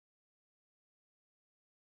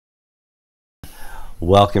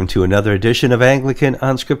Welcome to another edition of Anglican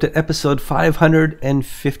Unscripted, episode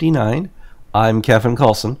 559. I'm Kevin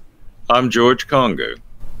Coulson. I'm George Congo.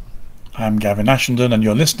 I'm Gavin, and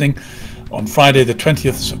you're listening on Friday, the 20th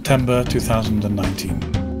of September,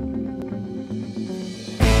 2019.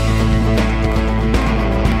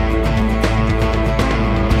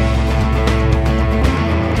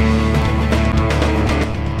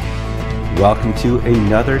 Welcome to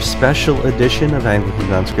another special edition of Anglican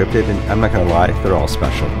Unscripted, and I'm not going to lie, they're all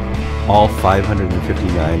special. All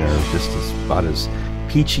 559 are just about as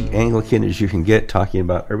peachy Anglican as you can get, talking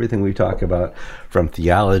about everything we talk about, from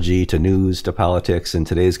theology to news to politics, and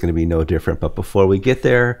today's going to be no different. But before we get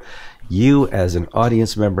there, you as an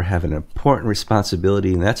audience member have an important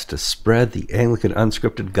responsibility, and that's to spread the Anglican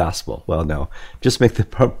Unscripted gospel. Well, no, just make the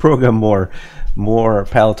program more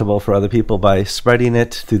palatable for other people by spreading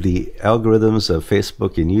it through the algorithms of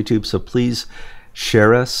Facebook and YouTube. So please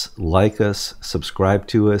share us, like us, subscribe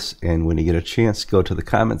to us, and when you get a chance, go to the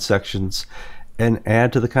comment sections and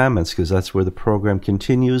add to the comments, because that's where the program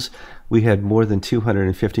continues. We had more than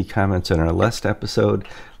 250 comments in our last episode.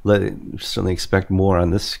 Certainly expect more on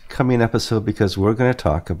this coming episode, because we're going to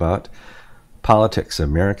talk about politics,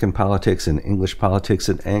 American politics and English politics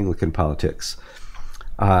and Anglican politics.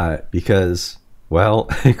 Because, well,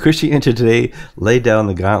 Christianity Today laid down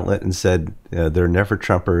the gauntlet and said they're never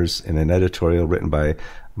Trumpers in an editorial written by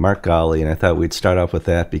Mark Galli. And I thought we'd start off with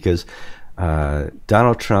that because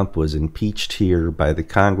Donald Trump was impeached here by the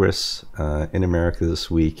Congress in America this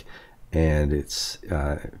week. And it's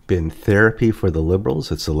been therapy for the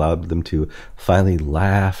liberals. It's allowed them to finally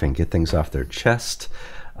laugh and get things off their chest.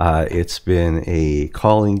 It's been a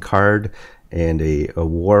calling card and a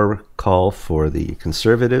war call for the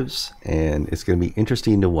conservatives. And it's going to be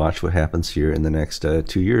interesting to watch what happens here in the next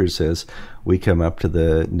 2 years as we come up to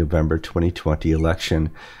the November 2020 election.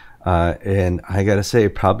 And I got to say,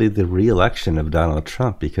 probably the re-election of Donald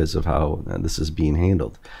Trump, because of how this is being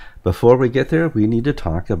handled. Before we get there, we need to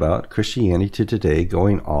talk about Christianity Today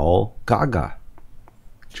going all gaga.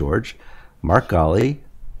 George, Mark Galli,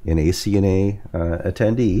 an ACNA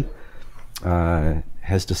attendee,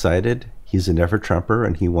 has decided he's a never-Trumper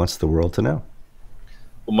and he wants the world to know.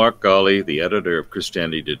 Well, Mark Galli, the editor of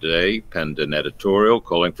Christianity Today, penned an editorial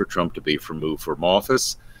calling for Trump to be removed from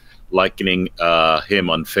office, likening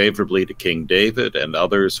him unfavorably to King David and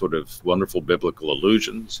other sort of wonderful biblical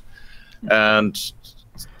allusions. And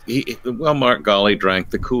Mark Galli drank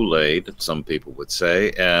the Kool-Aid, some people would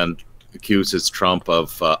say, and accuses Trump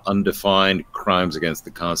of undefined crimes against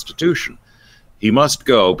the Constitution. He must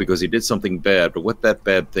go because he did something bad, but what that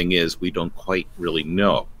bad thing is, we don't quite really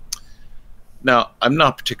know. Now, I'm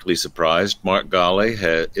not particularly surprised. Mark Galli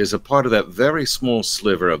is a part of that very small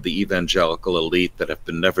sliver of the evangelical elite that have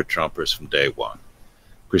been never-Trumpers from day one.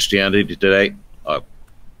 Christianity Today,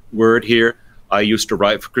 word here, I used to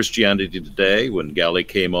write for Christianity Today when Galli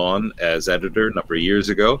came on as editor a number of years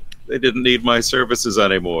ago. They didn't need my services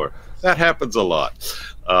anymore. That happens a lot.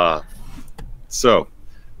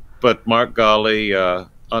 But Mark Galli,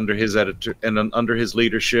 under his editor and under his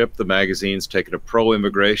leadership, the magazine's taken a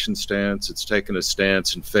pro-immigration stance. It's taken a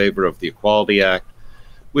stance in favor of the Equality Act,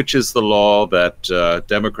 which is the law that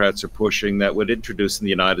Democrats are pushing that would introduce in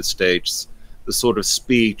the United States the sort of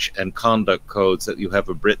speech and conduct codes that you have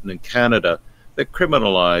in Britain and Canada that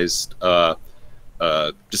criminalized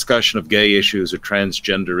discussion of gay issues or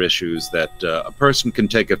transgender issues, that a person can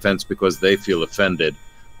take offense because they feel offended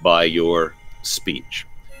by your speech.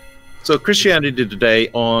 So Christianity Today,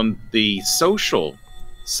 on the social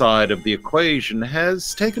side of the equation,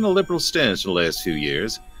 has taken a liberal stance in the last few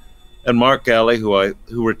years. And Mark Galli, who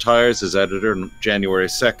retires as editor on January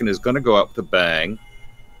 2nd, is going to go out with a bang.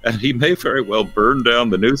 And he may very well burn down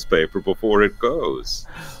the newspaper before it goes.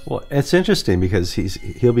 Well, it's interesting because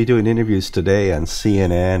he'll be doing interviews today on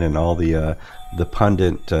CNN and all the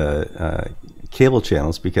pundit cable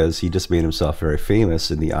channels, because he just made himself very famous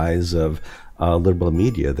in the eyes of liberal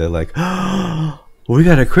media. They're like, oh, we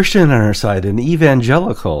got a Christian on our side, an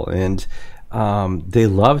evangelical, and they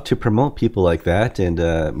love to promote people like that. And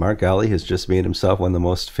Mark Galli has just made himself one of the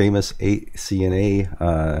most famous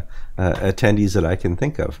CNA attendees that I can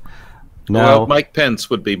think of. Now, well, Mike Pence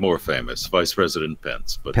would be more famous, Vice President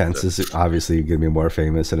Pence. But Pence is obviously going to be more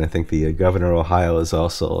famous, and I think the governor of Ohio is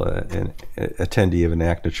also an attendee of an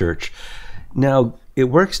ACNA church. Now, it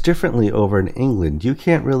works differently over in England. You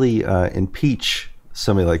can't really impeach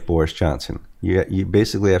somebody like Boris Johnson. You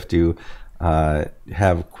basically have to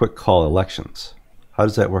have quick call elections. How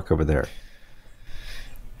does that work over there?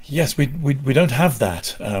 Yes, we don't have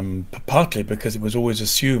that, partly because it was always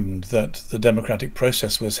assumed that the democratic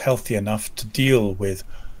process was healthy enough to deal with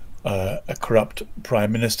a corrupt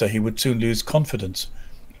prime minister, he would soon lose confidence.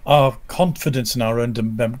 Our confidence in our own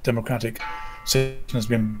democratic system has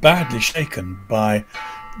been badly shaken by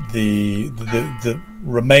the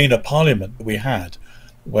Remainer Parliament that we had,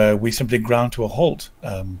 where we simply ground to a halt.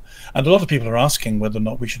 And a lot of people are asking whether or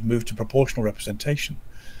not we should move to proportional representation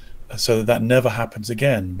so that never happens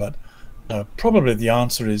again. But probably the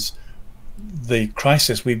answer is the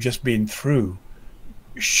crisis we've just been through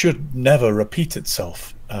should never repeat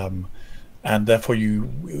itself. And therefore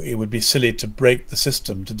it would be silly to break the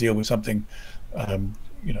system to deal with something.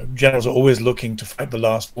 Generals are always looking to fight the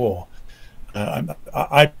last war.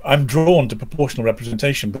 I'm drawn to proportional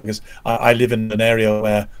representation because I live in an area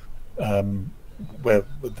where the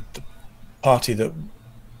party that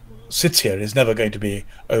sits here is never going to be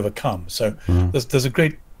overcome. So there's a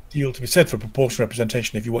great deal to be said for proportional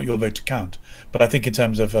representation if you want your vote to count. But I think in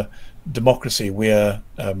terms of democracy, we're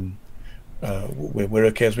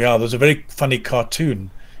okay as we are. There's a very funny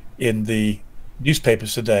cartoon in the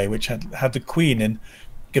newspapers today which had the Queen in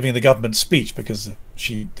giving the government speech, because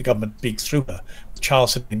the government speaks through her.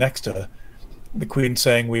 Charles sitting next to her, the Queen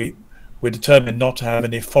saying we're determined not to have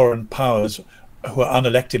any foreign powers who are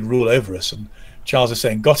unelected rule over us, and Charles is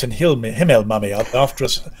saying, "Gott in Himmel, mummy, after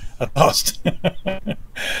us at last."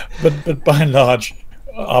 but by and large,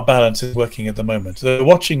 our balance is working at the moment. So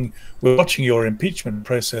we're watching your impeachment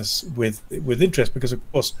process with interest, because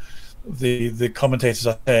of course the commentators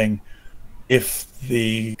are saying, if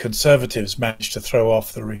the Conservatives manage to throw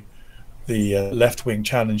off the left-wing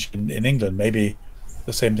challenge in England, maybe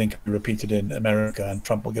the same thing can be repeated in America, and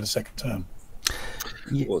Trump will get a second term.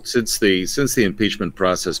 Well, since the impeachment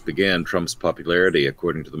process began, Trump's popularity,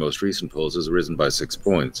 according to the most recent polls, has risen by 6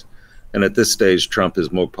 points. And at this stage, Trump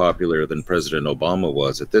is more popular than President Obama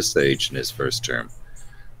was at this stage in his first term.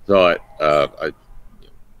 So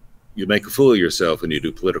you make a fool of yourself when you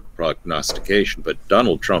do political prognostication, but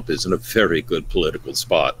Donald Trump is in a very good political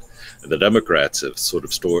spot. And the Democrats have sort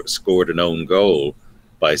of scored an own goal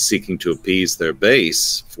by seeking to appease their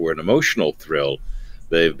base for an emotional thrill.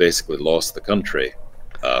 They've basically lost the country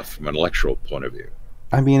from an electoral point of view.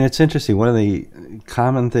 I mean, it's interesting. One of the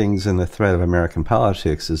common things in the thread of American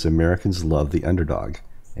politics is Americans love the underdog.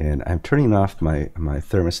 And I'm turning off my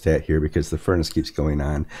thermostat here because the furnace keeps going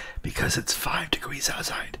on, because it's 5 degrees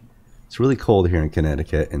outside. It's really cold here in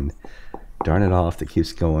Connecticut, and darn it all if it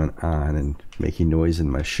keeps going on and making noise in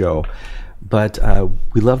my show. But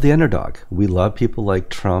we love the underdog. We love people like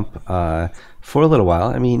Trump for a little while.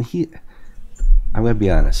 I mean, I'm going to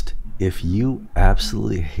be honest. If you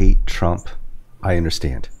absolutely hate Trump, I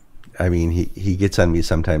understand. I mean, he gets on me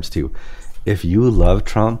sometimes too. If you love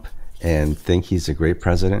Trump and think he's a great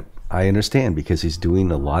president, I understand, because he's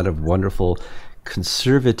doing a lot of wonderful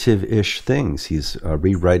conservative-ish things. He's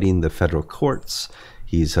rewriting the federal courts.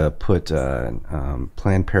 He's put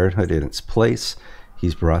Planned Parenthood in its place.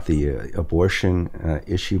 He's brought the abortion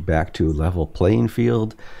issue back to a level playing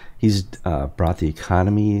field. He's brought the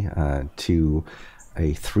economy to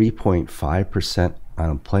a 3.5%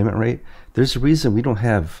 unemployment rate. There's a reason we don't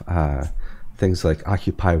have things like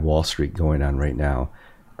Occupy Wall Street going on right now.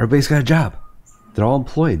 Everybody's got a job. They're all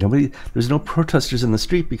employed. There's no protesters in the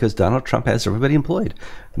street because Donald Trump has everybody employed.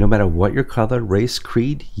 No matter what your color, race,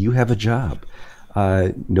 creed, you have a job.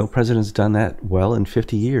 No president's done that well in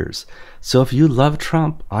 50 years. So if you love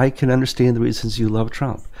Trump, I can understand the reasons you love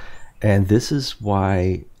Trump. And this is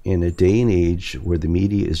why, in a day and age where the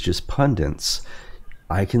media is just pundits,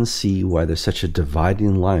 I can see why there's such a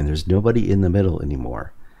dividing line. There's nobody in the middle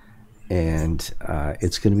anymore. And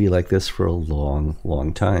it's going to be like this for a long,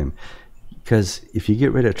 long time. Because if you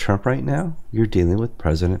get rid of Trump right now, you're dealing with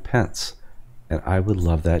President Pence. And I would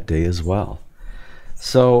love that day as well.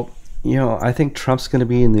 So, I think Trump's going to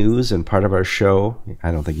be in the news, and part of our show,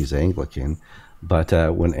 I don't think he's Anglican, but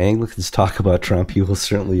when Anglicans talk about Trump, he will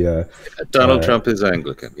certainly... Donald Trump is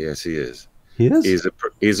Anglican. Yes, he is. He is?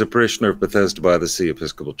 He's a parishioner of Bethesda by the Sea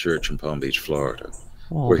Episcopal Church in Palm Beach, Florida,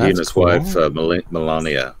 where he and his wife,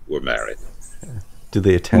 Melania, were married. Do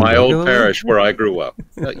they attend my old parish where I grew up?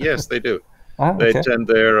 Yes, they do. Oh, okay. They attend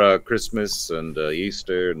their Christmas and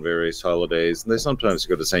Easter and various holidays, and they sometimes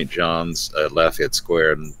go to St. John's at Lafayette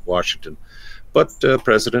Square in Washington. But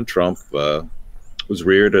President Trump was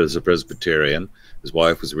reared as a Presbyterian. His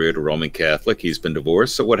wife was reared a Roman Catholic. He's been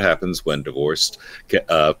divorced. So what happens when divorcees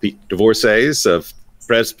of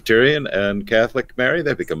Presbyterian and Catholic marry?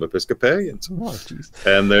 They become Episcopalians. Oh,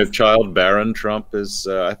 and their child, Baron Trump, is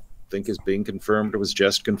I think is being confirmed or was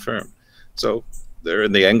just confirmed. So they're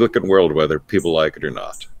in the Anglican world, whether people like it or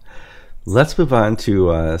not. Let's move on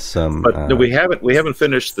to some. But no, we haven't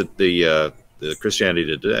finished the the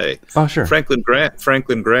Christianity Today. Oh, sure. Franklin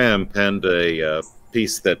Graham penned a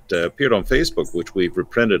piece that appeared on Facebook, which we've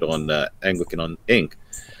reprinted on Anglican Inc.,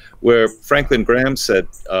 where Franklin Graham said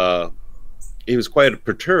he was quite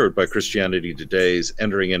perturbed by Christianity Today's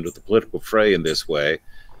entering into the political fray in this way,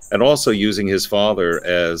 and also using his father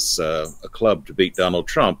as a club to beat Donald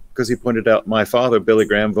Trump, because he pointed out, my father, Billy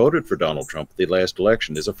Graham, voted for Donald Trump at the last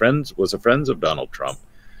election, was a friend of Donald Trump,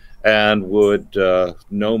 and would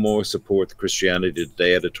no more support the Christianity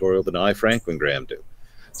Today editorial than I, Franklin Graham, do.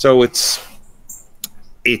 So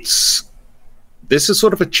this is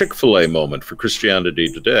sort of a Chick-fil-A moment for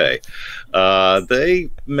Christianity Today. They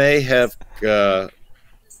may have,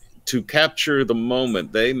 to capture the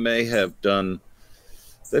moment, they may have done,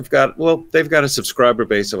 they've got a subscriber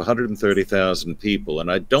base of 130,000 people,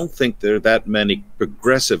 and I don't think there are that many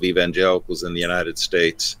progressive evangelicals in the United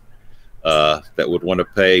States that would want to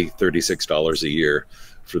pay $36 a year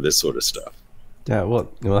for this sort of stuff. Yeah,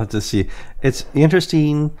 well, we'll have to see. It's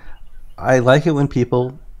interesting. I like it when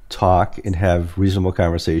people talk and have reasonable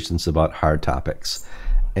conversations about hard topics.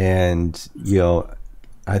 And, you know,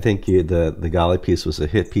 I think the Golly piece was a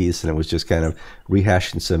hit piece, and it was just kind of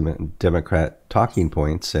rehashing some Democrat talking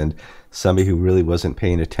points and somebody who really wasn't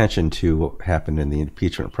paying attention to what happened in the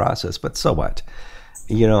impeachment process. But so what?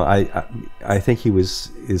 You know, I think he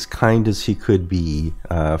was as kind as he could be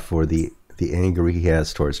for the anger he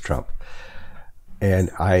has towards Trump.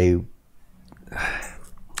 And I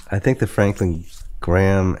think the Franklin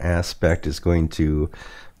Graham aspect is going to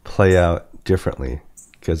play out differently,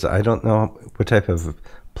 because I don't know what type of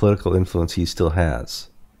political influence he still has.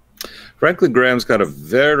 Franklin Graham's got a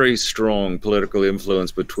very strong political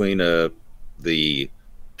influence between the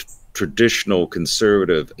traditional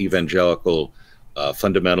conservative evangelical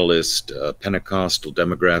fundamentalist Pentecostal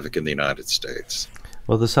demographic in the United States.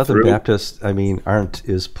 Well, the Southern Baptists, I mean, aren't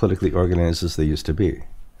as politically organized as they used to be.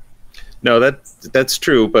 No, that's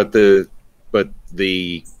true, but the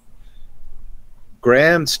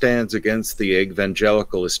Graham stands against the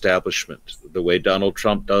evangelical establishment the way Donald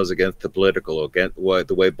Trump does against the political, the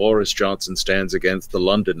way Boris Johnson stands against the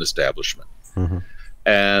London establishment. Mm-hmm.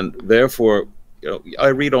 And therefore, you know, I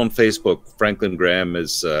read on Facebook Franklin Graham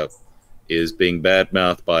is being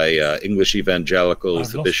badmouthed by English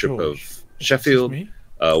evangelicals. The Bishop of Sheffield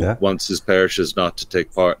wants his parishes not to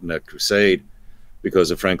take part in that crusade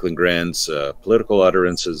because of Franklin Graham's political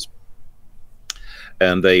utterances.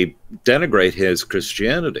 And they denigrate his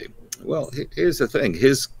Christianity. Well, here's the thing.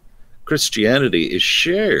 His Christianity is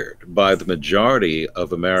shared by the majority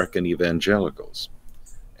of American evangelicals.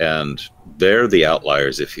 And they're the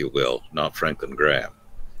outliers, if you will, not Franklin Graham.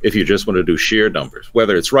 If you just want to do sheer numbers,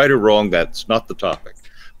 whether it's right or wrong, that's not the topic.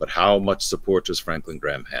 But how much support does Franklin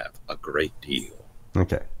Graham have? A great deal.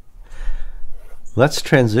 Okay. Let's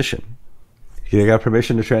transition. You got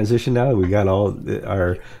permission to transition now? We got all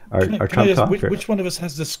our Trump talk. Which one of us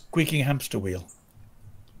has the squeaking hamster wheel?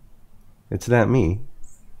 It's not me,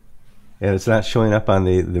 and it's not showing up on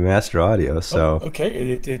the master audio. So okay,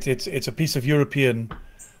 it's a piece of European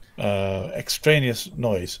extraneous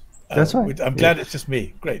noise. That's right. I'm glad it's just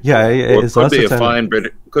me. Great. Yeah, it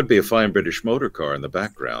could be a fine British motor car in the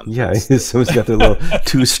background. Yeah, someone's got their little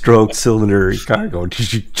two-stroke cylinder car going.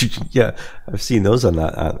 Yeah, I've seen those on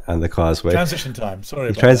the causeway. Transition time.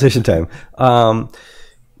 Sorry. Transition time.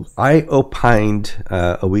 I opined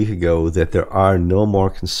a week ago that there are no more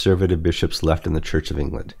conservative bishops left in the Church of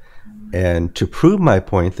England, and to prove my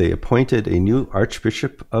point, they appointed a new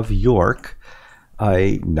Archbishop of York,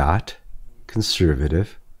 a not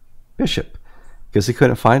conservative bishop. Because they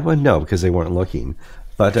couldn't find one? No, because they weren't looking.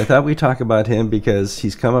 But I thought we'd talk about him because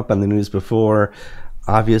he's come up on the news before.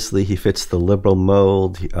 Obviously, he fits the liberal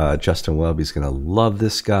mold. Justin Welby's going to love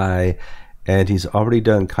this guy. And he's already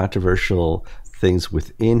done controversial things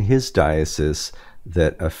within his diocese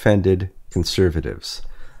that offended conservatives.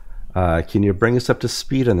 Can you bring us up to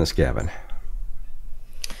speed on this, Gavin?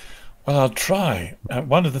 Well, I'll try.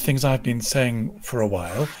 One of the things I've been saying for a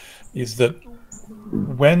while is that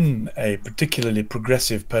when a particularly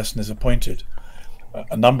progressive person is appointed,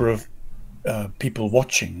 a number of people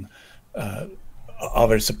watching are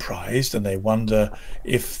very surprised, and they wonder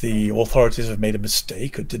if the authorities have made a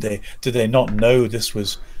mistake, or did they not know this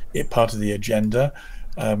was part of the agenda.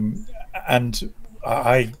 And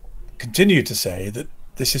I continue to say that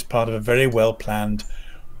this is part of a very well planned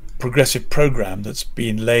progressive program that's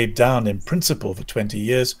been laid down in principle for 20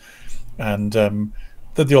 years, and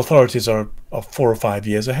that the authorities are 4 or 5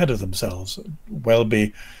 years ahead of themselves.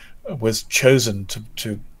 Welby was chosen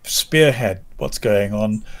to spearhead what's going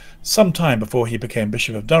on some time before he became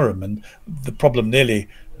Bishop of Durham, and the problem nearly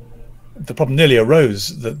the problem nearly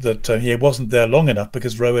arose that he wasn't there long enough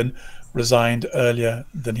because Rowan resigned earlier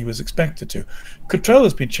than he was expected to. Cottrell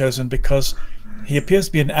has been chosen because he appears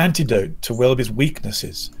to be an antidote to Welby's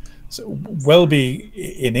weaknesses. So Welby,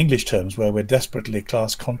 in English terms, where we're desperately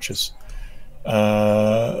class conscious,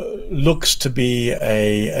 looks to be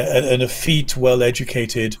an effete,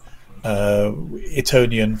 well-educated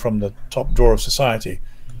Etonian from the top drawer of society.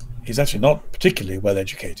 He's actually not particularly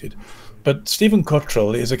well-educated, but Stephen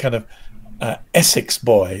Cottrell is a kind of Essex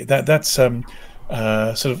boy. That's sort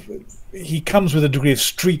of, he comes with a degree of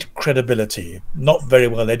street credibility, not very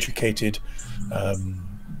well educated,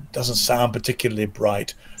 doesn't sound particularly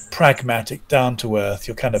bright, pragmatic, down to earth,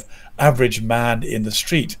 your kind of average man in the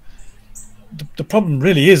street. The problem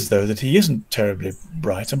really is, though, that he isn't terribly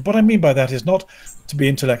bright. And what I mean by that is not to be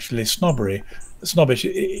intellectually snobbish.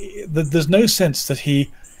 There's no sense that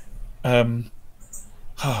he, how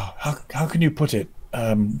can you put it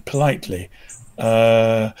politely?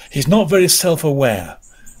 He's not very self-aware,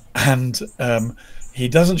 and he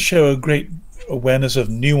doesn't show a great awareness of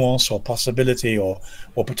nuance or possibility or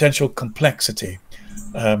potential complexity.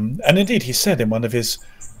 And indeed, he said in one of his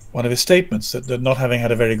statements that not having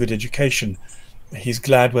had a very good education, he's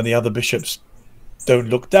glad when the other bishops don't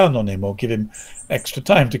look down on him or give him extra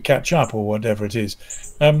time to catch up or whatever it is.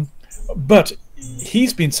 But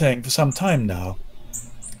he's been saying for some time now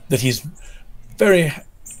that he's very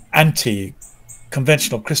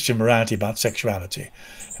anti-conventional Christian morality about sexuality.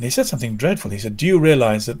 And he said something dreadful. He said, do you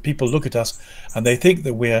realize that people look at us and they think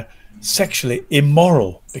that we're sexually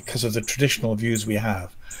immoral because of the traditional views we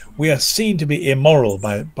have? We are seen to be immoral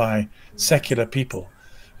by secular people.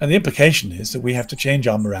 And the implication is that we have to change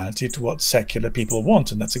our morality to what secular people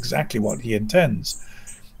want, and that's exactly what he intends.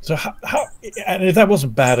 So and if that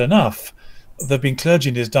wasn't bad enough, there have been clergy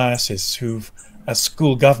in his diocese who've, as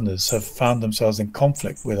school governors, have found themselves in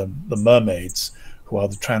conflict with the Mermaids, who are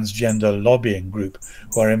the transgender lobbying group,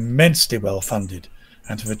 who are immensely well funded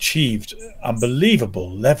and have achieved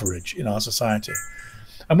unbelievable leverage in our society.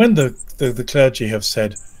 And when the clergy have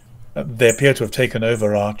said, they appear to have taken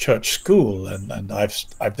over our church school, and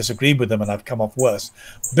I've disagreed with them and I've come off worse.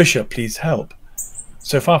 Bishop, please help.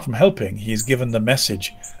 So far from helping, he's given the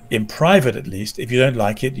message, in private at least, if you don't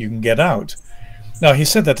like it, you can get out. Now, he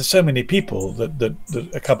said that to so many people that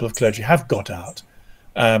a couple of clergy have got out.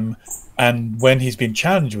 And when he's been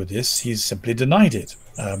challenged with this, he's simply denied it.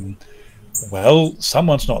 Well,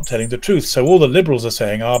 someone's not telling the truth. So all the liberals are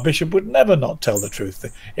saying our bishop would never not tell the truth.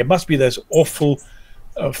 It must be those awful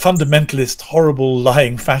fundamentalist, horrible,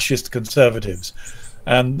 lying, fascist conservatives.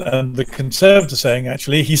 And the conservatives are saying,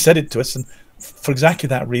 actually, he said it to us, and for exactly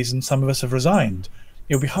that reason, some of us have resigned.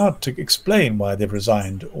 It would be hard to explain why they've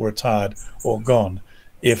resigned or retired or gone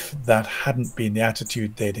if that hadn't been the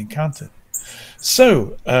attitude they'd encountered.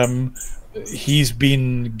 So he's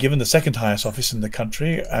been given the second highest office in the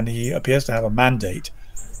country, and he appears to have a mandate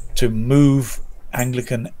to move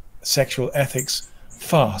Anglican sexual ethics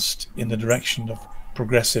fast in the direction of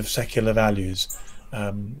progressive secular values.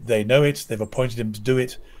 They know it, they've appointed him to do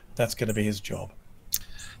it. That's going to be his job.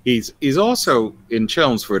 He's also, in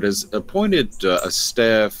Chelmsford, has appointed a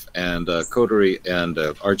staff and coterie and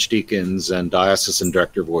archdeacons and diocesan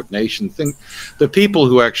director of ordination. The people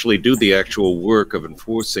who actually do the actual work of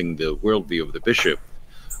enforcing the worldview of the bishop,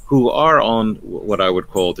 who are on what I would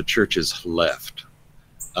call the church's left.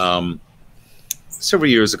 Several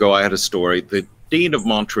years ago, I had a story. The Dean of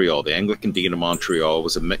Montreal, the Anglican Dean of Montreal,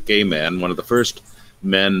 was a gay man, one of the first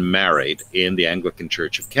men married in the Anglican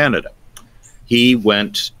Church of Canada. He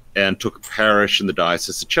went and took a parish in the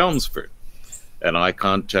Diocese of Chelmsford. And I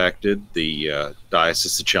contacted the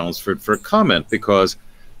Diocese of Chelmsford for a comment, because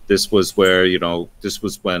this was where, this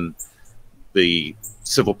was when the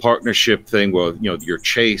civil partnership thing, well, you're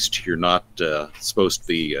chaste, you're not supposed to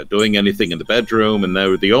be doing anything in the bedroom, and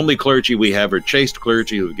they're the only clergy we have are chaste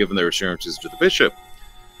clergy who have given their assurances to the bishop.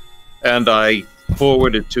 And I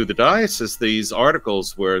forwarded to the diocese these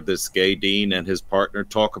articles where this gay dean and his partner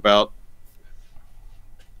talk about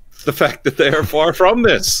the fact that they are far from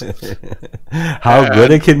this. How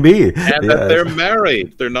good it can be. And that they're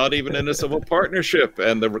married. Not even in a civil partnership.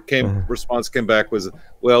 And the response came back was,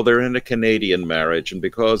 well, they're in a Canadian marriage, and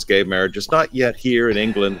because gay marriage is not yet here in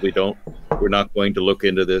England, we're not going to look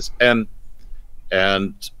into this. And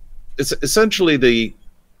it's essentially the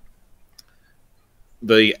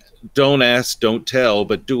don't ask, don't tell,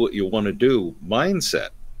 but do what you want to do mindset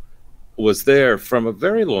was there from a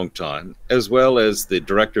very long time, as well as the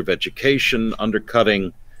director of education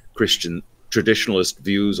undercutting Christian traditionalist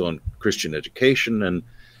views on Christian education. And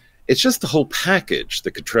it's just the whole package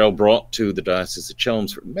that Cottrell brought to the Diocese of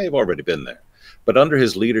Chelmsford. It may have already been there, But under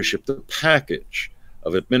his leadership, the package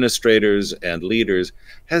of administrators and leaders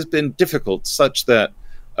has been difficult, such that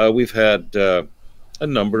we've had a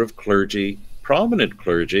number of clergy, prominent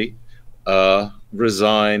clergy,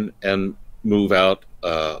 resign and move out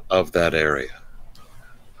of that area.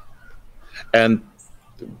 And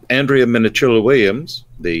Andrea Minichilla-Williams,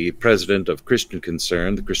 the president of Christian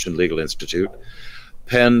Concern, the Christian Legal Institute,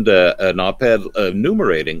 penned an op-ed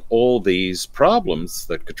enumerating all these problems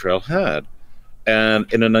that Cottrell had.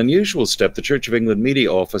 And in an unusual step, the Church of England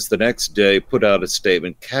Media Office the next day put out a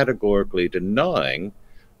statement categorically denying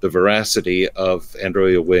the veracity of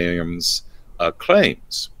Andrea Williams'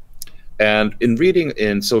 claims. And in reading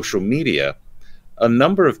in social media, a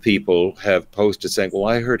number of people have posted saying, well,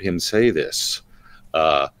 I heard him say this.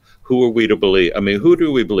 Who are we to believe? I mean, who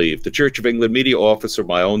do we believe? The Church of England Media Office or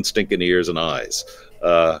my own stinking ears and eyes?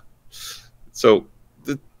 So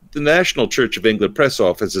the National Church of England Press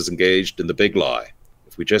Office is engaged in the big lie.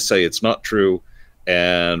 If we just say it's not true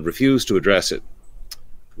and refuse to address it,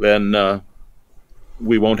 then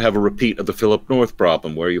we won't have a repeat of the Philip North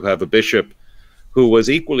problem, where you have a bishop who was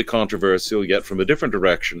equally controversial, yet from a different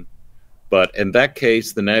direction. But in that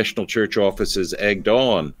case, the National Church offices egged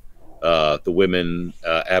on the women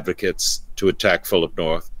advocates to attack Philip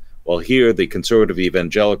North, while here the conservative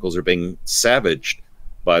evangelicals are being savaged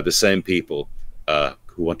by the same people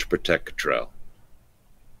who want to protect Cottrell.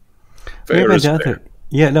 Fair is fair.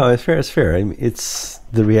 Yeah, no, it's fair. It's fair. I mean, it's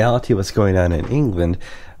the reality of what's going on in England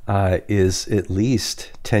is at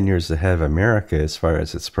least 10 years ahead of America as far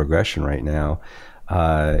as its progression right now.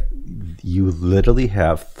 You literally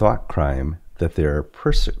have thought crime that they're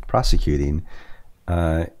prosecuting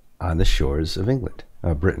on the shores of England,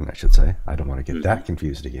 Britain, I should say. I don't want to get that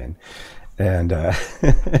confused again. And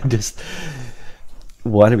just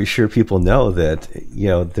want to be sure people know that, you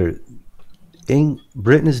know,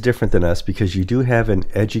 Britain is different than us because you do have an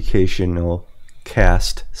educational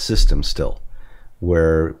caste system still,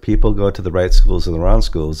 where people go to the right schools and the wrong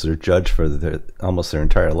schools. They're judged for almost their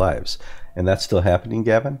entire lives. And that's still happening,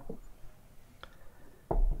 Gavin?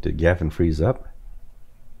 Did Gavin freeze up?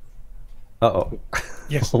 Uh-oh.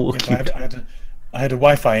 Yes, I had a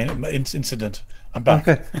Wi-Fi incident. I'm back.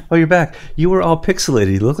 Okay. Oh, you're back. You were all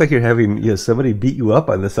pixelated. You look like you're having somebody beat you up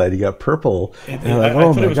on the side. You got purple. I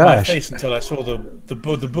thought it was my face until I saw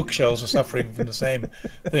the bookshelves are suffering from the same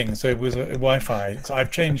thing. So it was a Wi-Fi. So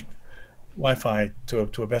I've changed Wi-Fi to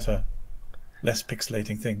a better, less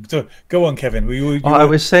pixelating thing. So go on, Kevin. I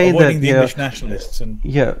was saying that the English nationalists and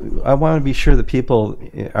I want to be sure that people,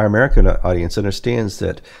 our American audience, understands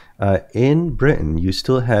that in Britain you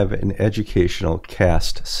still have an educational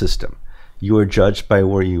caste system. You are judged by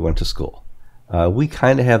where you went to school. We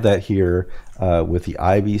kind of have that here with the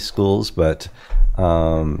Ivy schools, but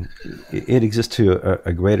it exists to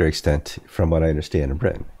a greater extent, from what I understand, in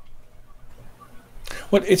Britain.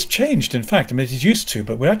 Well, it's changed, in fact. I mean, it used to,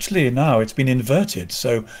 but we're actually now, it's been inverted.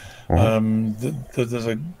 So there's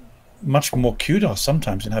a much more kudos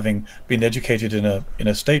sometimes in having been educated in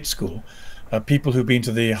a state school. People who've been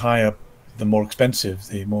to the more expensive,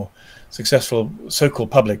 the more successful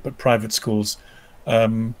so-called public but private schools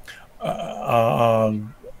carry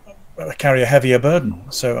a heavier burden.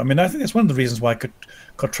 So, I mean, I think that's one of the reasons why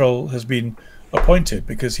Cottrell has been appointed,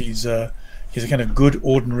 because he's a kind of good,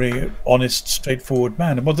 ordinary, honest, straightforward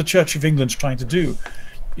man. And what the Church of England's trying to do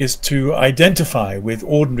is to identify with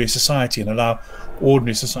ordinary society and allow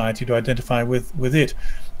ordinary society to identify with it.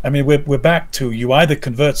 I mean, we're back to, you either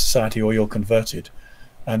convert society or you're converted.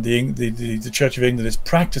 And the Church of England is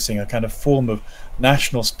practicing a kind of form of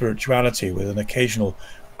national spirituality with an occasional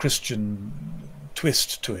Christian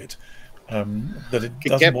twist to it, that it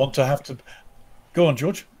doesn't want to have to. Go on,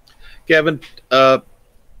 George. Gavin,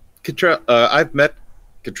 Cottrell, I've met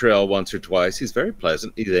Cottrell once or twice. He's very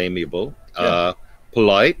pleasant. He's amiable,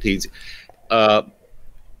 polite. He's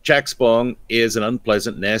Jack Spong is an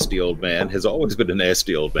unpleasant, nasty old man. Has always been a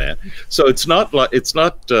nasty old man. So it's not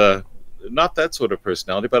that sort of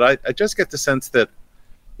personality. But I just get the sense that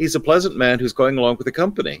he's a pleasant man who's going along with the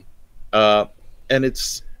company, and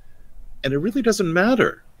it really doesn't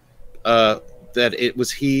matter that it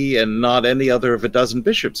was he and not any other of a dozen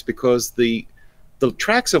bishops, because the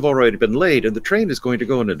tracks have already been laid and the train is going to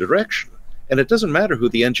go in a direction. And it doesn't matter who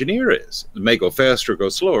the engineer is. It may go faster or go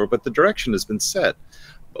slower, but the direction has been set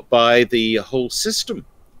by the whole system.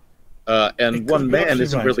 And one man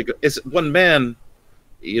isn't really good. One man,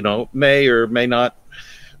 you know, may or may not,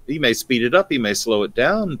 he may speed it up, he may slow it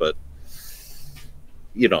down, but,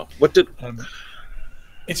 you know, what did...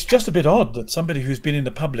 It's just a bit odd that somebody who's been in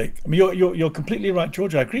the public. I mean, you're completely right,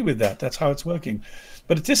 George. I agree with that. That's how it's working.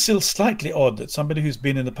 But it is still slightly odd that somebody who's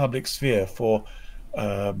been in the public sphere for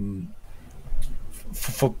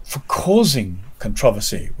causing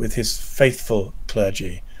controversy with his faithful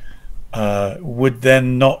clergy would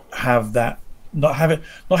then not have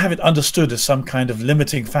it understood as some kind of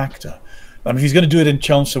limiting factor. I mean, if he's going to do it in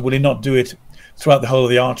Chelmsford, will he not do it throughout the whole of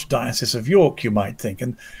the Archdiocese of York, you might think?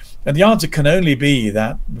 And the answer can only be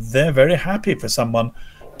that they're very happy for someone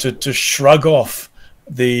to shrug off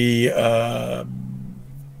the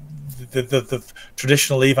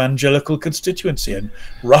traditional evangelical constituency and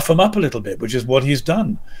rough them up a little bit, which is what he's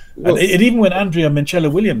done. Well, and even when Andrea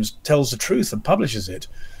Minchella Williams tells the truth and publishes it,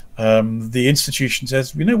 the institution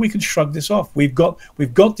says, you know, we can shrug this off. We've got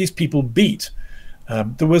these people beat.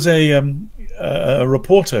 There was a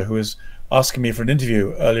reporter who was asking me for an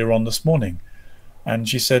interview earlier on this morning, and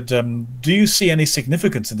she said, do you see any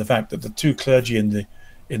significance in the fact that the two clergy in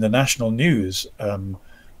the national news,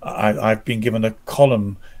 I've been given a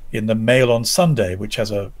column in the Mail on Sunday, which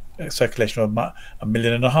has a circulation of 1.5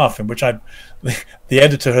 million, in which the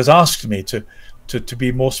editor has asked me to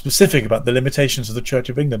be more specific about the limitations of the Church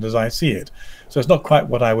of England as I see it. So it's not quite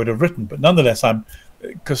what I would have written, but nonetheless,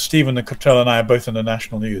 because Stephen and Cottrell and I are both in the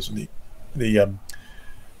national news, and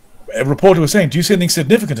a reporter was saying, do you see anything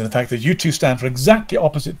significant in the fact that you two stand for exactly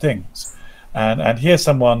opposite things? And here's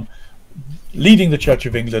someone leading the Church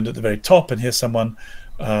of England at the very top, and here's someone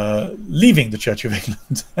leaving the Church of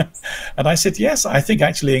England. And I said, yes, I think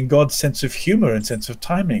actually in God's sense of humor and sense of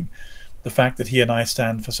timing, the fact that he and I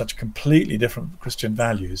stand for such completely different Christian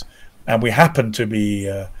values, and we happen to be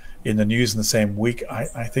in the news in the same week,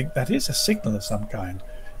 I think that is a signal of some kind.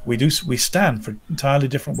 We stand for entirely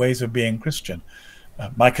different ways of being Christian.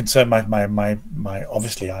 My concern, my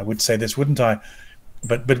obviously I would say this, wouldn't I?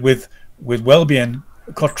 But with Welby and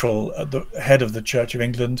Cottrell at the head of the Church of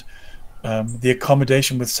England, the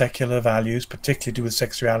accommodation with secular values, particularly to do with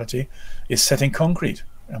sexuality, is set in concrete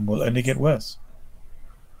and will only get worse.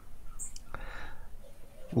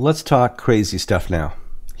 Let's talk crazy stuff now.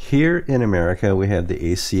 Here in America, we have the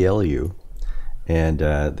ACLU, and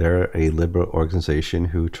they're a liberal organization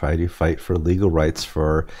who try to fight for legal rights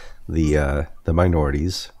for the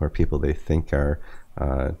minorities, or people they think are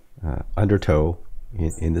undertow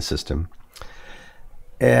in the system.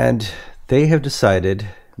 And they have decided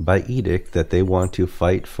by edict that they want to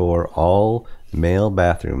fight for all male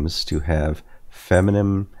bathrooms to have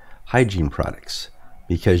feminine hygiene products,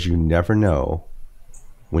 because you never know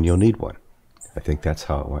when you'll need one. I think that's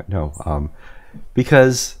how it went. No,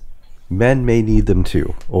 because men may need them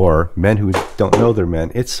too, or men who don't know they're men.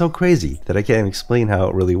 It's so crazy that I can't explain how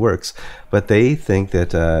it really works. But they think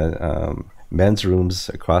that men's rooms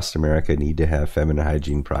across America need to have feminine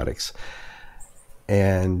hygiene products.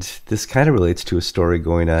 And this kind of relates to a story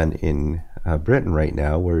going on in Britain right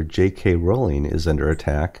now, where J.K. Rowling is under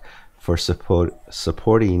attack for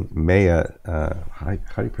supporting Maya. How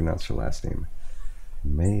do you pronounce her last name?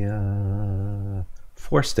 Maya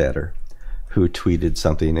Forstater, who tweeted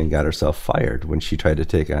something and got herself fired when she tried to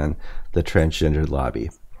take on the transgender lobby.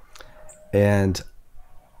 And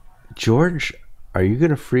George, are you going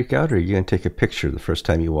to freak out, or are you going to take a picture the first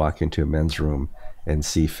time you walk into a men's room and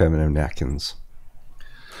see feminine napkins?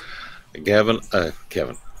 Kevin,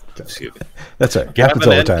 excuse me. That's right. Happens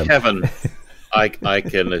all the time. Kevin, I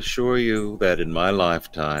can assure you that in my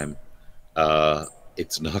lifetime,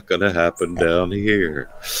 it's not going to happen down here.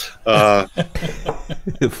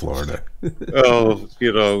 Florida. Oh,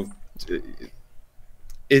 you know,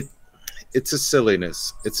 it's a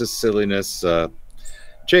silliness. It's a silliness.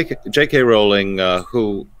 J.K. Rowling,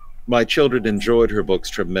 who my children enjoyed her books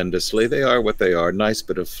tremendously. They are what they are, nice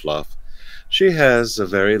bit of fluff. She has a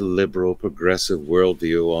very liberal, progressive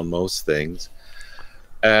worldview on most things.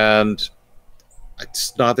 And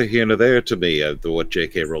it's neither here nor there to me what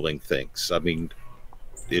J.K. Rowling thinks. I mean,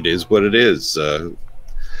 it is what it is.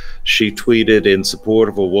 She tweeted in support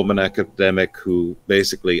of a woman academic who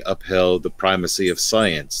basically upheld the primacy of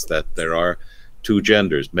science, that there are two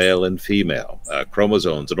genders, male and female,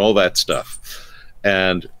 chromosomes and all that stuff.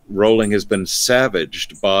 And Rowling has been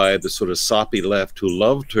savaged by the sort of soppy left who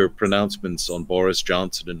loved her pronouncements on Boris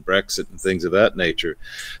Johnson and Brexit and things of that nature.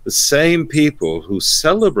 The same people who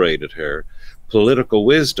celebrated her political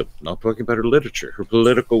wisdom, not talking about her literature, her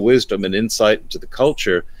political wisdom and insight into the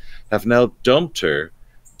culture, have now dumped her,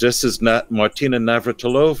 just as Martina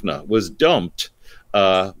Navratilova was dumped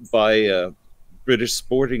by British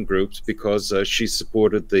sporting groups because she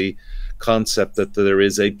supported the concept that there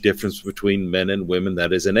is a difference between men and women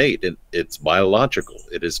that is innate, and it's biological.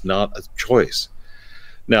 It is not a choice.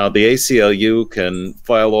 Now, the ACLU can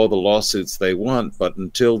file all the lawsuits they want, but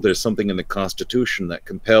until there's something in the Constitution that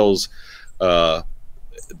compels the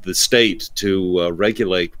state to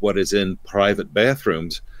regulate what is in private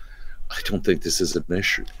bathrooms, I don't think this is an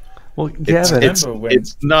issue. Well, Gavin,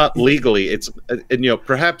 it's not legally. And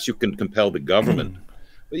perhaps you can compel the government,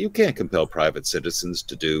 but you can't compel private citizens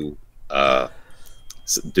to do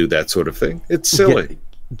that sort of thing. It's silly.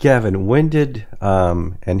 Gavin, when did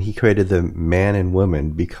and he created the man and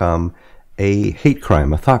woman become a hate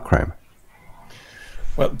crime, a thought crime?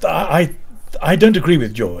 Well, I don't agree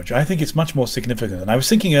with George. I think it's much more significant. And I was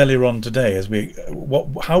thinking earlier on today as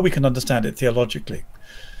how we can understand it theologically.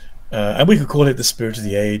 And we could call it the spirit of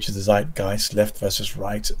the age, the zeitgeist, left versus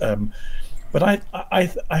right. But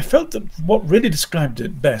I felt that what really described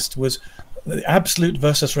it best was the absolute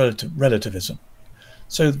versus relativism.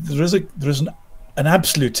 So there is an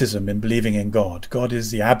absolutism in believing in God. God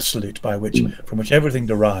is the absolute from which everything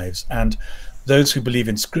derives. And those who believe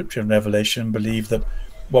in Scripture and Revelation believe that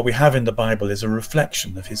what we have in the Bible is a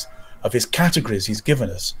reflection of his categories he's given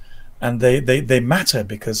us, and they matter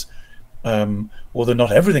because although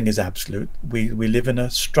not everything is absolute, we live in a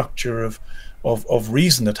structure of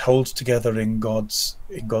reason that holds together in God's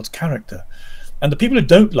character. And the people who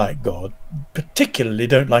don't like God particularly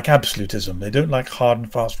don't like absolutism. They don't like hard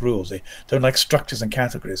and fast rules. They don't like structures and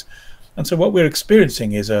categories. And so what we're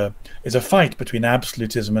experiencing is a fight between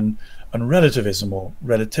absolutism and relativism, or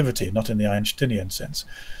relativity, not in the Einsteinian sense.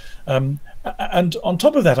 And on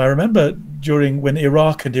top of that, I remember when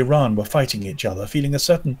Iraq and Iran were fighting each other, feeling a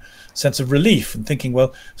certain sense of relief and thinking,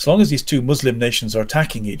 well, as long as these two Muslim nations are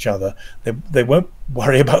attacking each other, they won't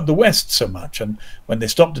worry about the West so much. And when they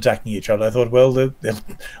stopped attacking each other, I thought, well,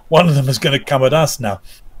 one of them is going to come at us now.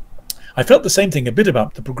 I felt the same thing a bit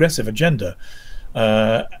about the progressive agenda,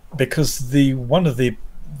 because one of the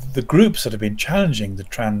groups that have been challenging the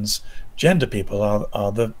transgender people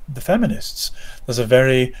are the feminists. There's a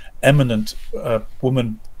very eminent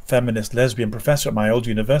woman feminist lesbian professor at my old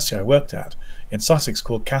university I worked at in Sussex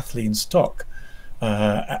called Kathleen Stock,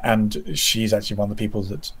 and she's actually one of the people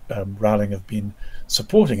that Rowling have been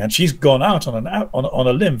supporting, and she's gone out on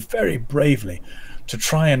a limb very bravely to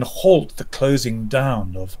try and halt the closing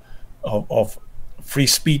down of free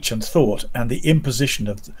speech and thought and the imposition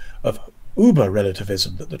of uber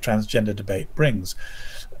relativism that the transgender debate brings.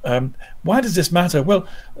 Why does this matter? Well,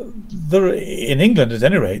 in England, at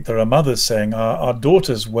any rate, there are mothers saying our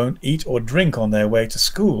daughters won't eat or drink on their way to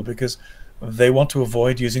school because they want to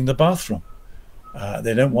avoid using the bathroom.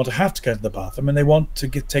 They don't want to have to go to the bathroom, and they want to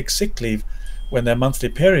take sick leave when their monthly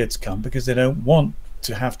periods come because they don't want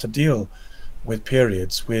to have to deal with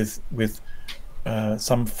periods with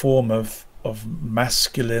some form of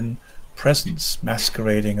masculine presence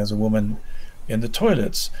masquerading as a woman in the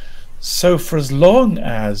toilets. So for as long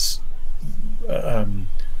as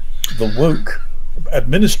the woke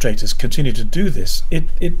administrators continue to do this,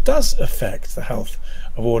 it does affect the health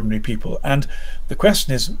of ordinary people. And the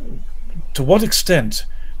question is, to what extent,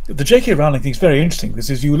 the J.K. Rowling thing is very interesting, because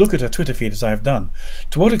as you look at her Twitter feed, as I've done,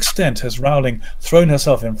 to what extent has Rowling thrown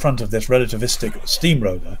herself in front of this relativistic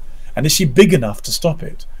steamroller, and is she big enough to stop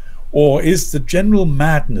it? Or is the general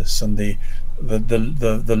madness and the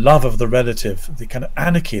love of the relative, the kind of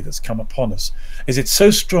anarchy that's come upon us, is it so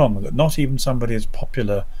strong that not even somebody as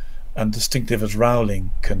popular and distinctive as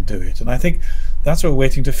Rowling can do it? And I think that's what we're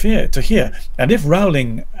waiting to hear. And if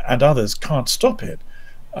Rowling and others can't stop it,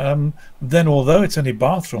 then although it's only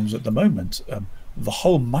bathrooms at the moment, the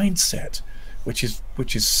whole mindset, which is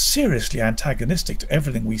seriously antagonistic to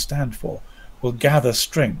everything we stand for, will gather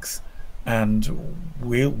strength, and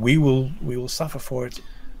we will suffer for it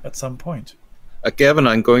at some point. Gavin,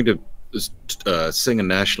 I'm going to sing a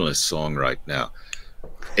nationalist song right now.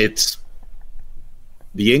 It's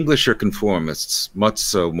the English are conformists, much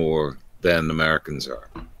so more than Americans are.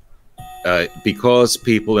 Because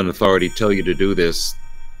people in authority tell you to do this,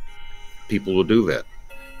 people will do that.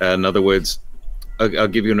 In other words, I'll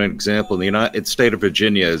give you an example. The United State of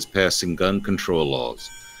Virginia is passing gun control laws.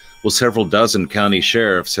 Well, several dozen county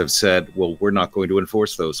sheriffs have said, well, we're not going to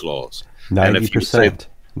enforce those laws. 90%.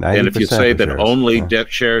 And if you say that only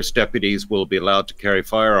sheriff's deputies will be allowed to carry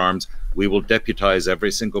firearms, we will deputize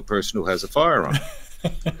every single person who has a firearm.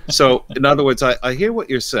 So, in other words, I hear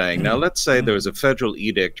what you're saying. Now, let's say there's a federal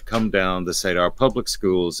edict come down to say our public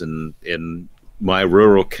schools in my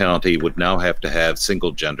rural county would now have to have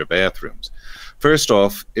single-gender bathrooms. First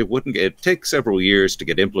off, it takes several years to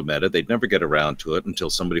get implemented. They'd never get around to it until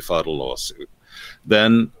somebody filed a lawsuit.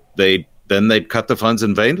 Then they'd cut the funds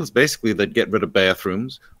in vain. Basically, they'd get rid of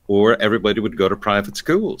bathrooms, or everybody would go to private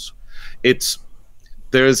schools.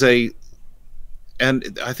 There's a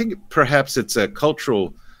and I think perhaps it's a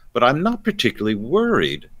cultural, but I'm not particularly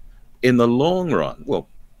worried in the long run. Well,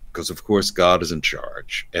 because of course God is in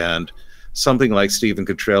charge, and something like Stephen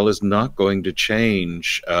Cottrell is not going to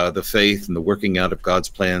change the faith and the working out of God's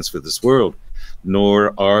plans for this world,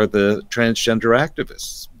 nor are the transgender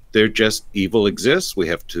activists. They're just, evil exists, we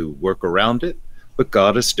have to work around it, but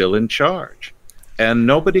God is still in charge. And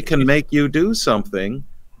nobody can make you do something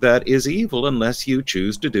that is evil unless you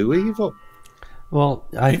choose to do evil. Well,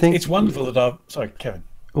 I think it's wonderful that sorry, Kevin.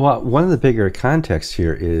 Well, one of the bigger contexts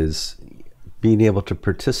here is being able to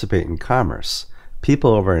participate in commerce.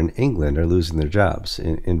 People over in England are losing their jobs.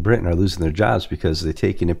 In Britain are losing their jobs because they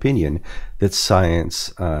take an opinion that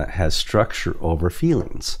science has structure over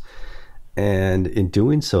feelings. And in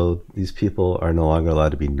doing so, these people are no longer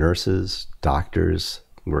allowed to be nurses, doctors,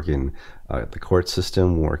 working the court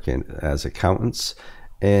system, working as accountants.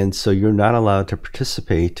 And so you're not allowed to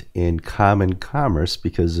participate in common commerce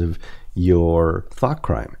because of your thought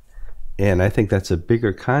crime. And I think that's a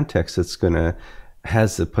bigger context that's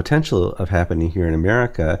has the potential of happening here in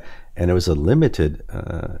America. And it was a limited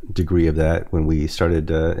degree of that when we started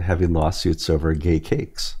having lawsuits over gay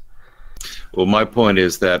cakes. Well, my point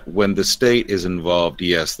is that when the state is involved,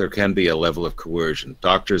 yes, there can be a level of coercion.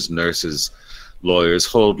 Doctors, nurses, lawyers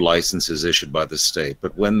hold licenses issued by the state.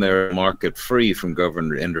 But when they're market free from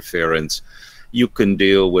government interference, you can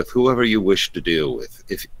deal with whoever you wish to deal with.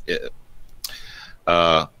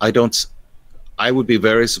 I would be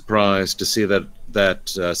very surprised to see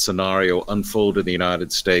that scenario unfold in the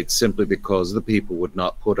United States simply because the people would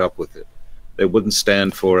not put up with it. They wouldn't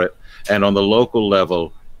stand for it. And on the local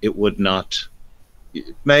level, it would not.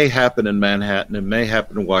 It may happen in Manhattan, it may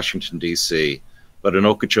happen in Washington, D.C., but in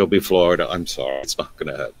Okeechobee, Florida, I'm sorry, it's not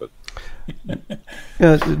going to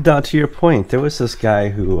happen. Now, to your point, there was this guy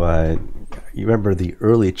who, you remember the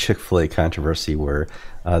early Chick-fil-A controversy where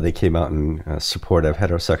they came out in support of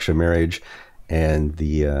heterosexual marriage, and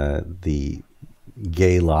the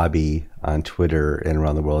gay lobby on Twitter and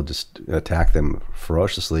around the world just attacked them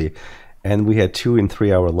ferociously. And we had 2- and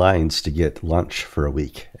 3-hour lines to get lunch for a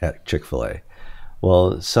week at Chick-fil-A.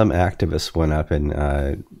 Well, some activist went up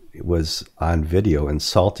and was on video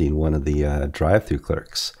insulting one of the drive-through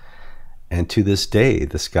clerks. And to this day,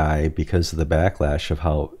 this guy, because of the backlash of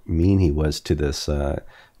how mean he was to this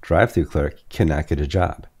drive-through clerk, cannot get a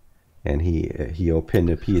job. And he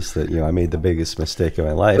opined a piece that, I made the biggest mistake of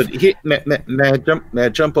my life. But may I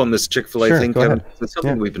jump on this Chick-fil-A Sure, thing, Kevin? It's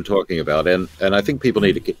something we've been talking about, and I think people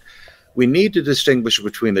need to we need to distinguish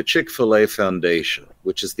between the Chick-fil-A Foundation,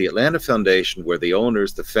 which is the Atlanta Foundation where the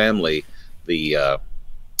owners, the family, the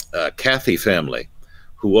Cathy family,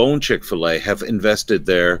 who own Chick-fil-A, have invested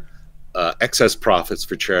their excess profits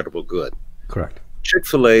for charitable good. Correct.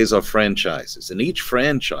 Chick-fil-A's are franchises, and each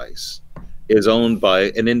franchise is owned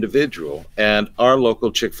by an individual, and our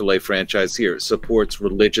local Chick-fil-A franchise here supports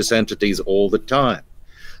religious entities all the time.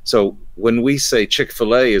 So when we say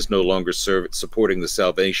Chick-fil-A is no longer supporting the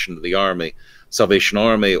Salvation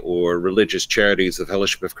Army or religious charities of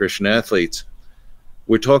Fellowship of Christian Athletes,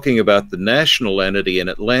 we're talking about the national entity in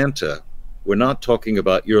Atlanta. We're not talking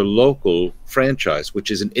about your local franchise,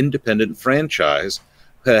 which is an independent franchise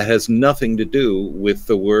that has nothing to do with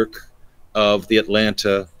the work of the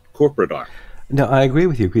Atlanta corporate arm. No, I agree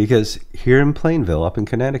with you, because here in Plainville, up in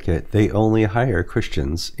Connecticut, they only hire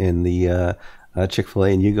Christians in the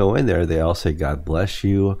Chick-fil-A, and you go in there, they all say, "God bless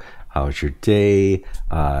you. How's your day?"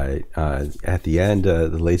 At the end, the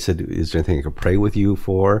lady said, "Is there anything I can pray with you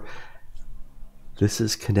for?" This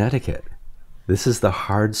is Connecticut. This is the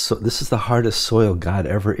hardest soil God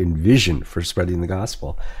ever envisioned for spreading the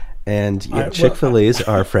gospel, and Chick-fil-A's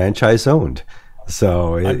are franchise owned.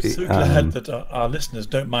 So I'm so glad that our listeners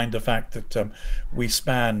don't mind the fact that we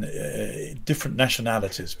span different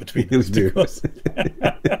nationalities between us, because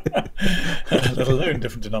let alone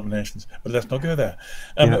different denominations. But let's not go there,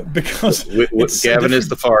 because Gavin is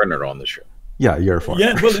the foreigner on the show. Yeah, you're a foreigner.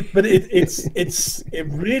 Yeah, well, but it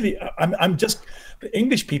really. I'm just. The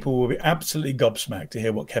English people will be absolutely gobsmacked to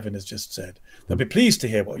hear what Kevin has just said. They'll be pleased to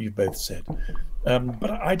hear what you've both said.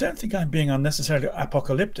 But I don't think I'm being unnecessarily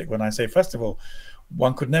apocalyptic when I say, first of all,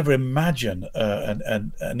 one could never imagine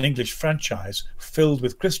an English franchise filled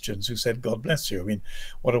with Christians who said, "God bless you." I mean,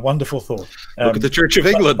 what a wonderful thought. Look at the Church of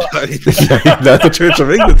England. Not the Church of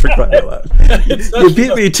England, for crying out loud. You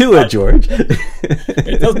beat me to it, George.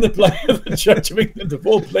 It doesn't apply to the Church of England, of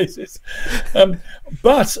all places.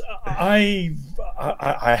 But I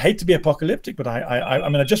hate to be apocalyptic, but I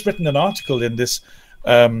mean, I've just written an article in this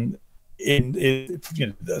in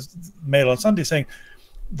Mail on Sunday saying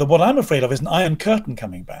that what I'm afraid of is an iron curtain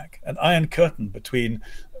coming back, an iron curtain between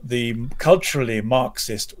the culturally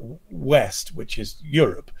Marxist West, which is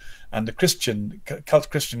Europe, and the Christian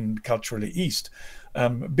culturally East,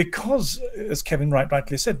 because, as Kevin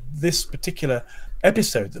rightly said, this particular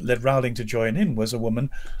episode that led Rowling to join in was a woman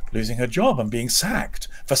losing her job and being sacked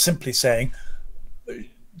for simply saying,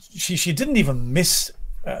 she didn't even miss,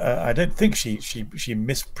 I don't think she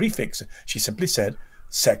missed prefix. She simply said,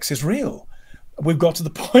 sex is real. We've got to the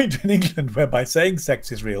point in England where by saying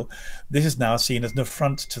sex is real, this is now seen as an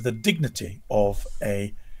affront to the dignity of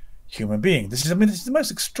a human being. This is, I mean, this is the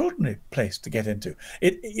most extraordinary place to get into.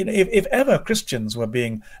 If ever Christians were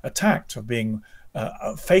being attacked or being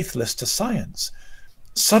faithless to science,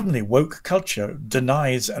 suddenly woke culture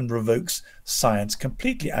denies and revokes science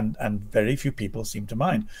completely, and very few people seem to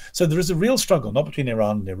mind. So there is a real struggle, not between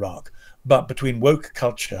Iran and Iraq, but between woke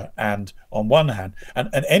culture and, on one hand, and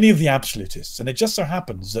any of the absolutists. And it just so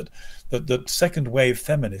happens that the second wave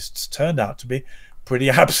feminists turned out to be pretty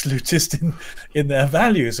absolutist in their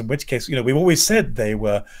values, in which case, you know, we've always said they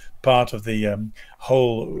were part of the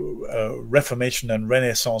whole Reformation and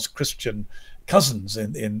Renaissance Christian cousins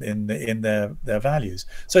in their values.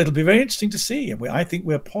 So it'll be very interesting to see. And I think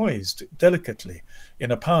we're poised delicately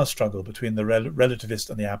in a power struggle between the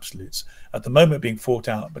relativists and the absolutes, at the moment being fought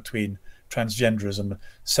out between transgenderism,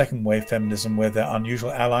 second wave feminism, where their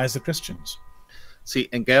unusual allies, the Christians. See,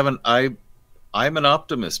 and Gavin, I'm an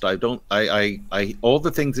optimist. I all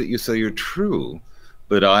the things that you say are true,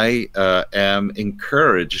 but I am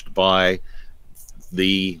encouraged by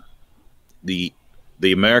the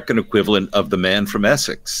American equivalent of the man from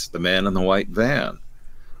Essex, the man in the white van,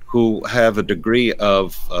 who have a degree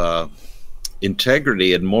of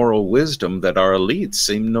integrity and moral wisdom that our elites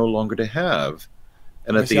seem no longer to have.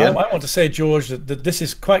 And at the end, I want to say, George, that this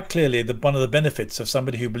is quite clearly one of the benefits of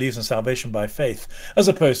somebody who believes in salvation by faith, as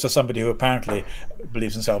opposed to somebody who apparently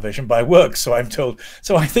believes in salvation by works, so I'm told.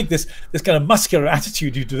 So I think this kind of muscular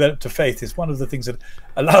attitude you develop to faith is one of the things that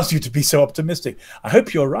allows you to be so optimistic. I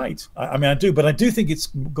hope you're right. I mean, I do, but I do think it's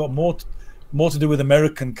got more to do with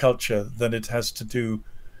American culture than it has to do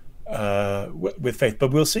with faith.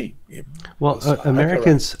 But we'll see. Well,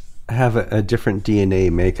 Americans have a different DNA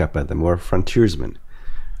makeup of them. We're frontiersmen.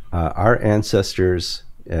 Our ancestors,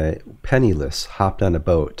 penniless, hopped on a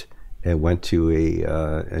boat and went to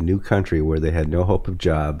a new country where they had no hope of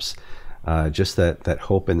jobs, just that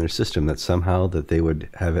hope in their system that somehow that they would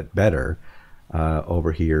have it better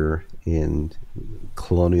over here in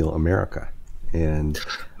colonial America. And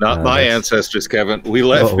not my ancestors, Kevin. We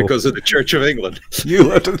left because of the Church of England. You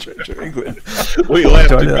left the Church of England. We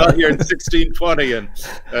left and got here in 1620,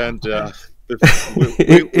 and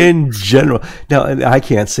in general. Now, I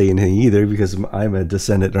can't say anything either because I'm a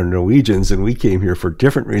descendant of Norwegians, and we came here for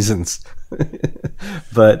different reasons.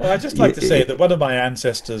 But I'd just like to say that one of my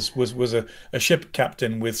ancestors was a ship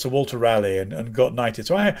captain with Sir Walter Raleigh and got knighted.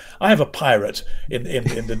 So I have a pirate in the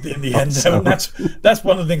end. And that's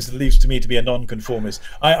one of the things that leads to me to be a nonconformist.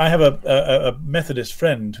 I have a Methodist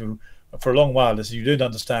friend who, for a long while, said, "You don't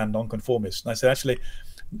understand nonconformists." And I said, actually,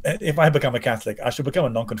 if I become a Catholic, I should become a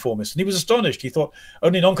nonconformist. And he was astonished. He thought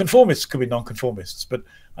only nonconformists could be nonconformists. But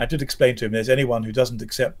I did explain to him there's anyone who doesn't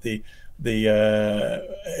accept the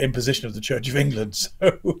imposition of the Church of England.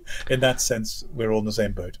 So in that sense, we're all in the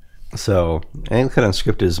same boat. So Anglican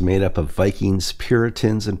Unscripted is made up of Vikings,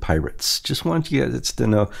 Puritans, and pirates. Just want you guys to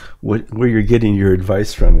know where you're getting your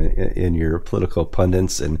advice from in your political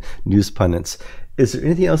pundits and news pundits. Is there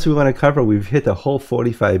anything else we want to cover? We've hit the whole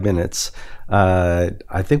 45 minutes.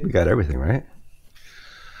 I think we got everything, right?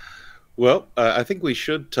 Well, I think we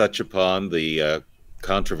should touch upon the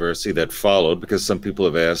controversy that followed, because some people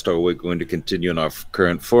have asked, are we going to continue in our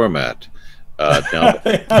current format? Now,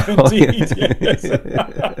 Indeed, yes.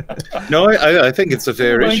 No, I think it's a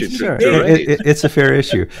fair issue. Sure. It's a fair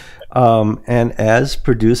issue. And as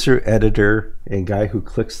producer, editor, and guy who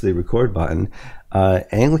clicks the record button,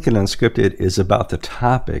 Anglican Unscripted is about the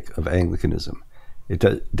topic of Anglicanism. It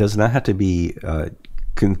does not have to be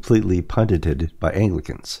completely pundited by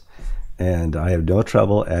Anglicans. And I have no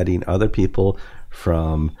trouble adding other people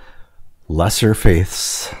from lesser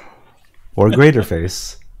faiths or greater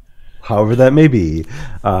faiths, however that may be,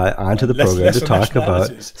 onto the program to talk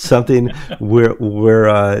about something we're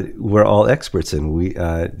all experts in. We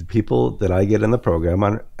people that I get in the program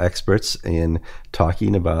are experts in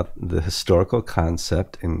talking about the historical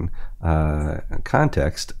concept and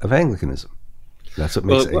context of Anglicanism. That's what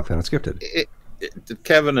makes Anglican Unscripted.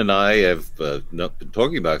 Kevin and I have been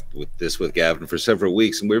talking about this with Gavin for several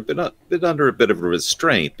weeks, and we've been under a bit of a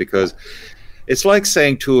restraint, because it's like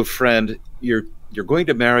saying to a friend, you're going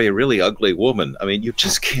to marry a really ugly woman. I mean, you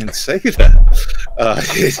just can't say that.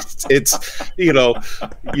 It's you know,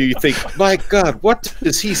 you think, my God, what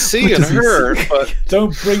does he see in her? But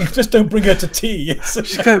don't bring her to tea.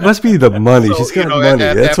 It must be the money. So, She's got you know, money.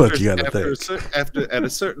 That's after, what you got to think. At a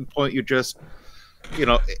certain point, you just, you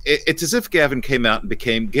know, it's as if Gavin came out and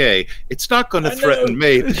became gay. It's not going to threaten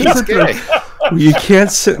me that he's gay. You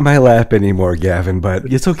can't sit in my lap anymore, Gavin, but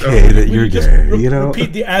it's okay that you're gay. You know,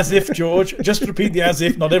 repeat the as if, George. Just repeat the as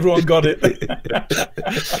if. Not everyone got it.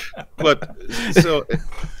 But so,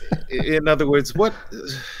 in other words, what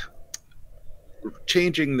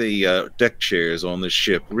changing the deck chairs on the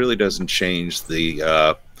ship really doesn't change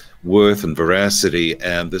the worth and veracity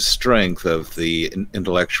and the strength of the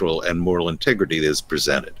intellectual and moral integrity that is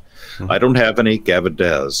presented. I don't have any, Gavin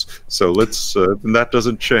does. So let's, and that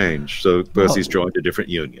doesn't change. So because he's joined a different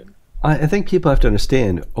union. I think people have to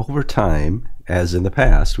understand over time, as in the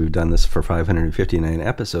past, we've done this for 559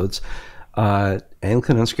 episodes,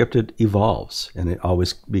 Anglican Unscripted evolves, and it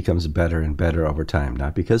always becomes better and better over time.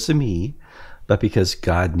 Not because of me, but because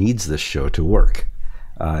God needs this show to work.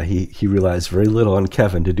 He relies very little on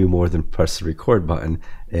Kevin to do more than press the record button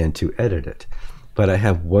and to edit it. But I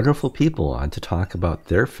have wonderful people on to talk about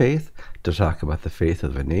their faith, to talk about the faith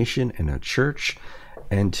of a nation and a church,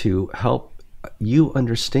 and to help you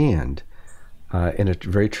understand in a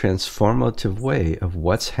very transformative way of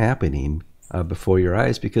what's happening before your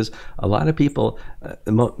eyes. Because a lot of people,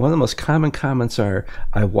 one of the most common comments are,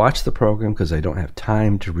 I watch the program because I don't have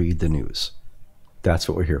time to read the news. That's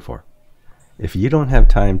what we're here for. If you don't have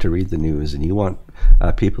time to read the news and you want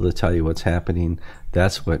people to tell you what's happening,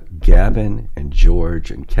 that's what Gavin and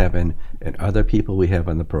George and Kevin and other people we have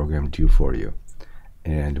on the program do for you.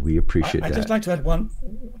 And we appreciate that. I'd just like to add one.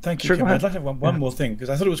 Thank you, Sure, Kevin. I'd like to add one more thing,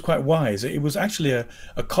 because I thought it was quite wise. It was actually a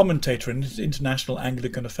commentator in international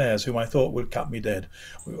Anglican affairs whom I thought would cut me dead.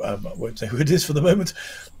 I won't say who it is for the moment.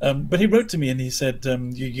 But he wrote to me and he said,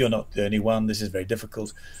 you're not the only one. This is very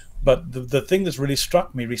difficult. But the thing that's really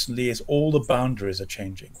struck me recently is all the boundaries are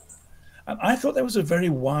changing. And I thought that was a very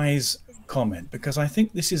wise comment, because I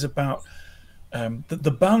think this is about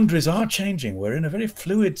the boundaries are changing. We're in a very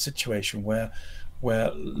fluid situation where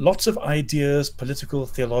lots of ideas, political,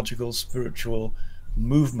 theological, spiritual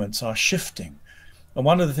movements are shifting. And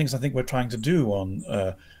one of the things I think we're trying to do on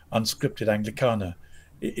Unscripted Anglicana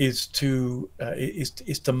is to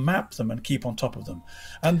map them and keep on top of them.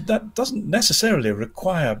 And that doesn't necessarily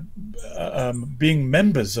require being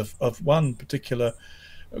members of one particular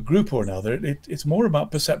group or another. It's more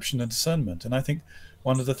about perception and discernment. And I think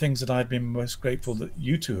one of the things that I've been most grateful that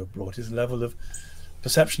you two have brought is a level of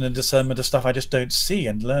perception and discernment of stuff I just don't see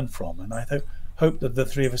and learn from. And I hope that the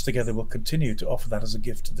three of us together will continue to offer that as a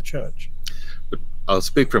gift to the church. But I'll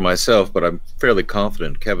speak for myself, but I'm fairly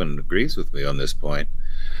confident Kevin agrees with me on this point.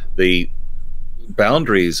 The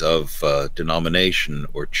boundaries of denomination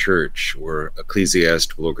or church or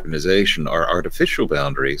ecclesiastical organization are artificial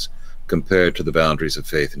boundaries compared to the boundaries of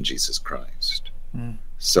faith in Jesus Christ.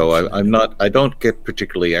 So I don't get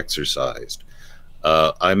particularly exercised.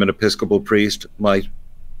 I'm an Episcopal priest. My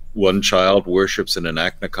one child worships in an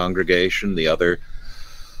ACNA congregation. The other,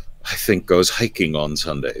 I think, goes hiking on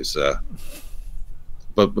Sundays.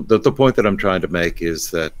 But the point that I'm trying to make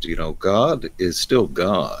is that, you know, God is still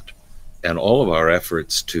God. And all of our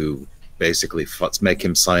efforts to basically make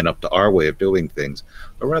him sign up to our way of doing things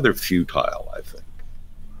are rather futile, I think.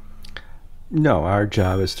 No, our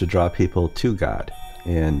job is to draw people to God.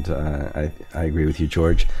 And I agree with you,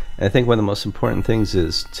 George. And I think one of the most important things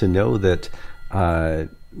is to know that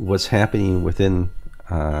what's happening within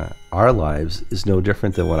our lives is no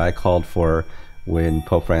different than what I called for when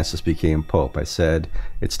Pope Francis became Pope. I said,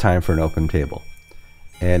 it's time for an open table.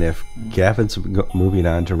 And if Gavin's moving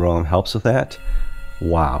on to Rome helps with that,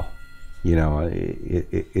 wow. You know,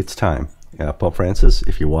 it's time. Pope Francis,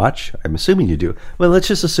 if you watch, I'm assuming you do. Well, let's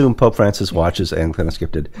just assume Pope Francis watches Anglican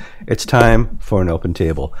Unscripted. It's time for an open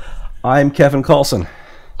table. I'm Kevin Coulson.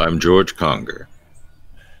 I'm George Conger.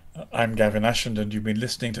 I'm Gavin Ashland, and you've been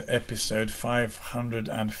listening to episode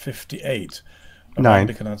 558 of 9.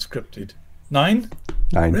 Anglican Unscripted. 9?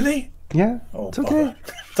 9. Really? Yeah, oh, it's okay. Bother.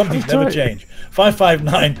 Something's never changed.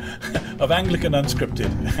 559 of Anglican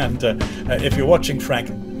Unscripted. And if you're watching, Frank,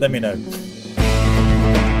 let me know.